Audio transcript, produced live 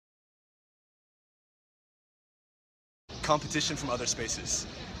competition from other spaces.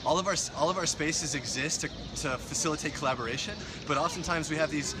 All of our spaces exist to facilitate collaboration, but oftentimes we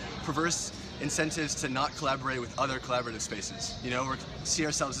have these perverse incentives to not collaborate with other collaborative spaces. You know, we see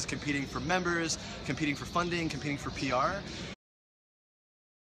ourselves as competing for members, competing for funding, competing for PR.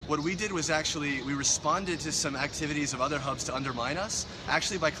 What we did was actually, we responded to some activities of other hubs to undermine us,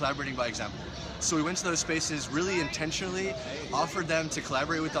 actually by collaborating by example. So we went to those spaces really intentionally, offered them to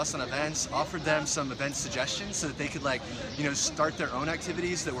collaborate with us on events, offered them some event suggestions so that they could start their own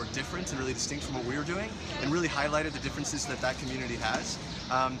activities that were different and really distinct from what we were doing, and really highlighted the differences that that community has.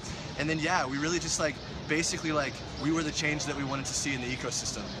 And then yeah, we really just basically we were the change that we wanted to see in the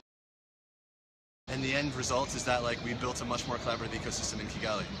ecosystem. And the end result is that we built a much more collaborative ecosystem in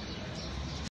Kigali.